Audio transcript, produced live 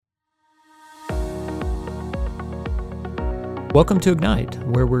Welcome to Ignite,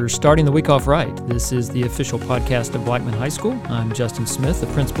 where we're starting the week off right. This is the official podcast of Blackman High School. I'm Justin Smith, the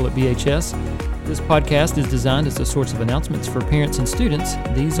principal at BHS. This podcast is designed as a source of announcements for parents and students.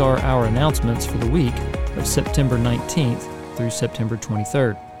 These are our announcements for the week of September 19th through September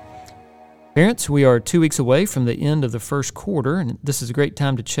 23rd. Parents, we are 2 weeks away from the end of the first quarter, and this is a great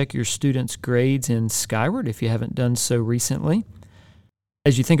time to check your students' grades in Skyward if you haven't done so recently.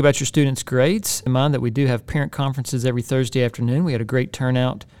 As you think about your students' grades, in mind that we do have parent conferences every Thursday afternoon. We had a great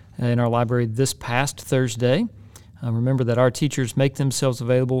turnout in our library this past Thursday. Remember that our teachers make themselves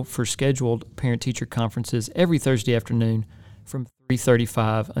available for scheduled parent-teacher conferences every Thursday afternoon from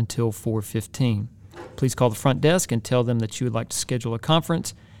 3:35 until 4:15. Please call the front desk and tell them that you would like to schedule a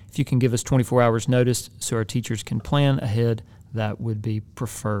conference. If you can give us 24 hours notice so our teachers can plan ahead, that would be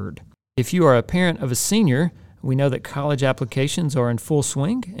preferred. If you are a parent of a senior, we know that college applications are in full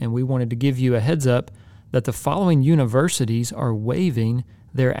swing, and we wanted to give you a heads up that the following universities are waiving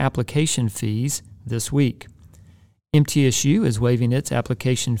their application fees this week. MTSU is waiving its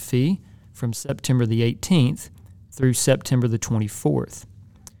application fee from September the 18th through September the 24th.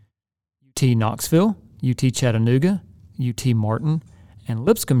 UT Knoxville, UT Chattanooga, UT Martin, and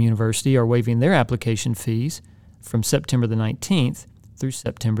Lipscomb University are waiving their application fees from September the 19th through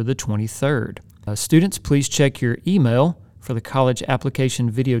September the 23rd. Students, please check your email for the college application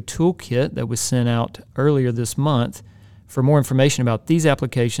video toolkit that was sent out earlier this month for more information about these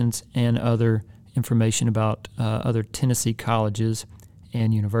applications and other information about other Tennessee colleges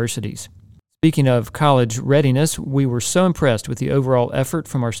and universities. Speaking of college readiness, we were so impressed with the overall effort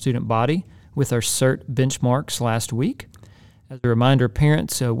from our student body with our CERT benchmarks last week. As a reminder,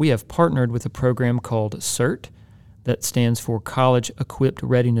 parents, we have partnered with a program called CERT, that stands for College Equipped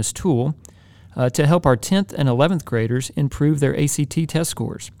Readiness Tool, to help our 10th and 11th graders improve their ACT test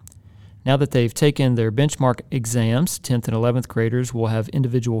scores. Now that they've taken their benchmark exams, 10th and 11th graders will have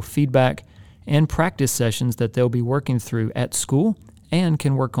individual feedback and practice sessions that they'll be working through at school and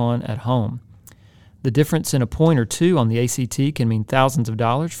can work on at home. The difference in a point or two on the ACT can mean thousands of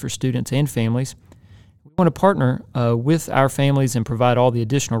dollars for students and families. We want to partner with our families and provide all the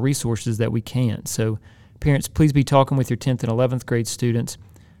additional resources that we can. So parents, please be talking with your 10th and 11th grade students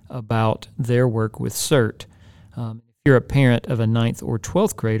about their work with CERT. If you're a parent of a 9th or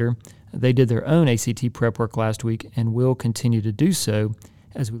 12th grader, they did their own ACT prep work last week and will continue to do so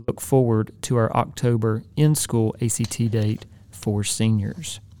as we look forward to our October in-school ACT date for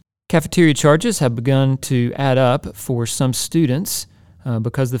seniors. Cafeteria charges have begun to add up for some students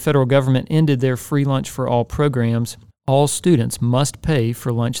because the federal government ended their free lunch for all programs. All students must pay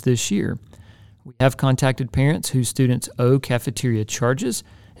for lunch this year. We have contacted parents whose students owe cafeteria charges,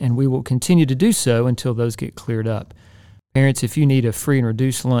 and we will continue to do so until those get cleared up. Parents, if you need a free and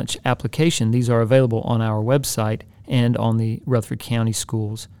reduced lunch application, these are available on our website and on the Rutherford County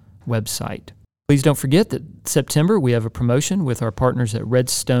Schools website. Please don't forget that September we have a promotion with our partners at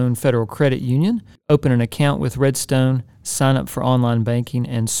Redstone Federal Credit Union. Open an account with Redstone, sign up for online banking,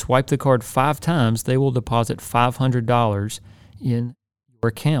 and swipe the card 5 times. They will deposit $500 in your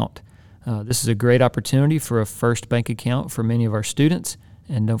account. This is a great opportunity for a first bank account for many of our students.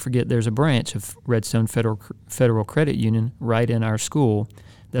 And don't forget, there's a branch of Redstone Federal Credit Union right in our school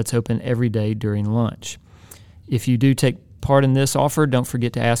that's open every day during lunch. If you do take part in this offer, don't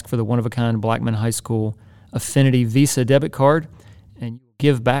forget to ask for the one-of-a-kind Blackman High School Affinity Visa debit card, and you'll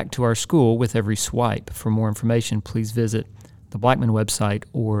give back to our school with every swipe. For more information, please visit the Blackman website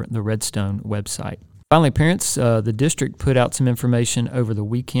or the Redstone website. Finally, parents, the district put out some information over the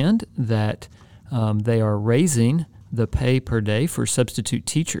weekend that they are raising the pay per day for substitute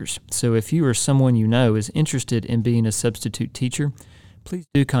teachers. So if you or someone you know is interested in being a substitute teacher, please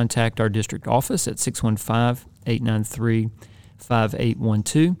do contact our district office at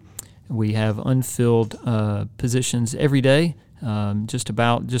 615-893-5812. We have unfilled positions every day, just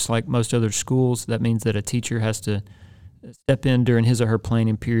like most other schools. That means that a teacher has to step in during his or her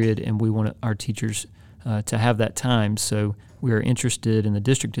planning period, and we want our teachers to have that time. So we are interested, and the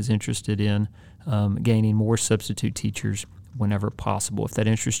district is interested in gaining more substitute teachers whenever possible. If that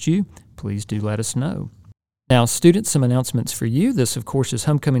interests you, please do let us know. Now, students, some announcements for you. This, of course, is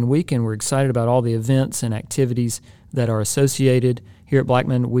homecoming week, and we're excited about all the events and activities that are associated. Here at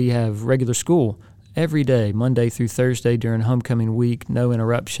Blackman, we have regular school every day, Monday through Thursday during homecoming week, no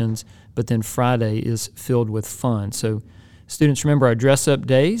interruptions, but then Friday is filled with fun. So students, remember our dress-up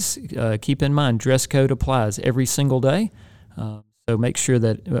days. Keep in mind, dress code applies every single day. So make sure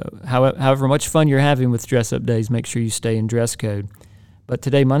that however much fun you're having with dress-up days, make sure you stay in dress code. But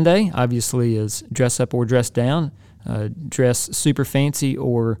today, Monday, obviously is dress up or dress down, dress super fancy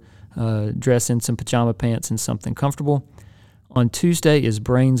or dress in some pajama pants and something comfortable. On Tuesday is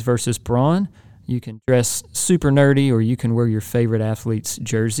Brains versus Brawn. You can dress super nerdy, or you can wear your favorite athlete's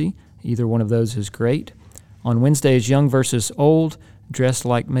jersey. Either one of those is great. On Wednesday is Young versus Old. Dress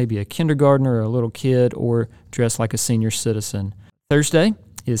like maybe a kindergartner or a little kid, or dress like a senior citizen. Thursday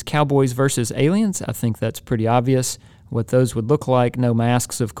is Cowboys versus Aliens. I think that's pretty obvious what those would look like. No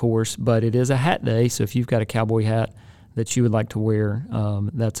masks, of course, but it is a hat day, so if you've got a cowboy hat that you would like to wear,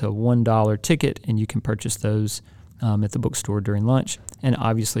 that's a $1 ticket, and you can purchase those at the bookstore during lunch. And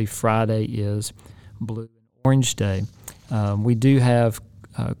obviously Friday is Blue and Orange Day. We do have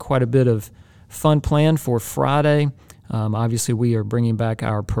quite a bit of fun planned for Friday. Obviously we are bringing back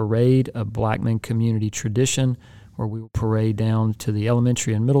our parade, a Blackman community tradition, where we will parade down to the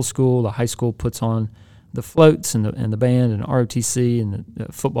elementary and middle school. The high school puts on the floats and the band and ROTC and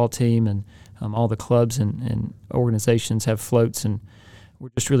the football team, and all the clubs and organizations have floats, and we're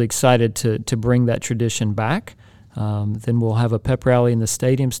just really excited to bring that tradition back. Then we'll have a pep rally in the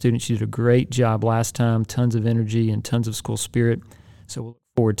stadium. Students did a great job last time, tons of energy and tons of school spirit, so we'll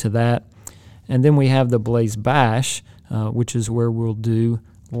look forward to that. And then we have the Blaze Bash, which is where we'll do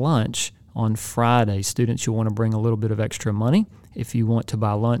lunch on Friday. Students, you'll want to bring a little bit of extra money if you want to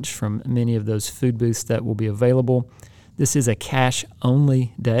buy lunch from many of those food booths that will be available. This is a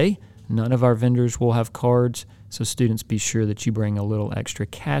cash-only day. None of our vendors will have cards, so students, be sure that you bring a little extra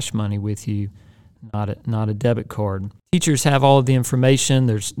cash money with you, not a debit card. Teachers have all of the information.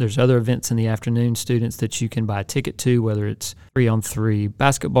 There's other events in the afternoon, students, that you can buy a ticket to, whether it's 3-on-3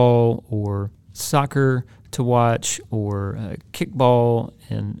 basketball or soccer to watch, or kickball,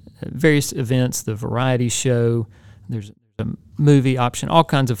 and various events, the variety show. There's a movie option, all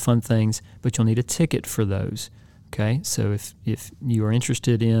kinds of fun things, but you'll need a ticket for those. Okay, so if you are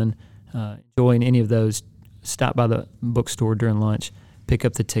interested in enjoying any of those, stop by the bookstore during lunch, pick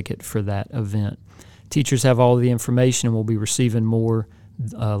up the ticket for that event. Teachers have all of the information, and we'll be receiving more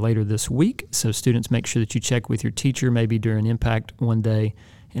later this week. So students, make sure that you check with your teacher, maybe during Impact one day,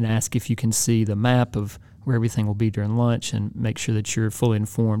 and ask if you can see the map of where everything will be during lunch, and make sure that you're fully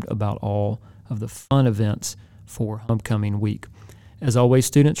informed about all of the fun events for homecoming week. As always,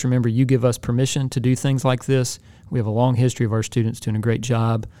 students, remember, you give us permission to do things like this. We have a long history of our students doing a great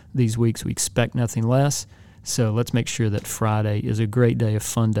job these weeks. We expect nothing less. So let's make sure that Friday is a great day, a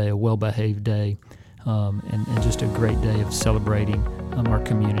fun day, a well-behaved day, and just a great day of celebrating our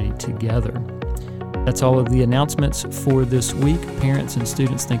community together. That's all of the announcements for this week. Parents and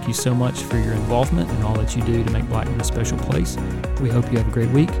students, thank you so much for your involvement and all that you do to make Blackman a special place. We hope you have a great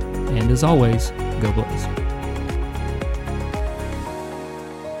week, and as always, go Blaze.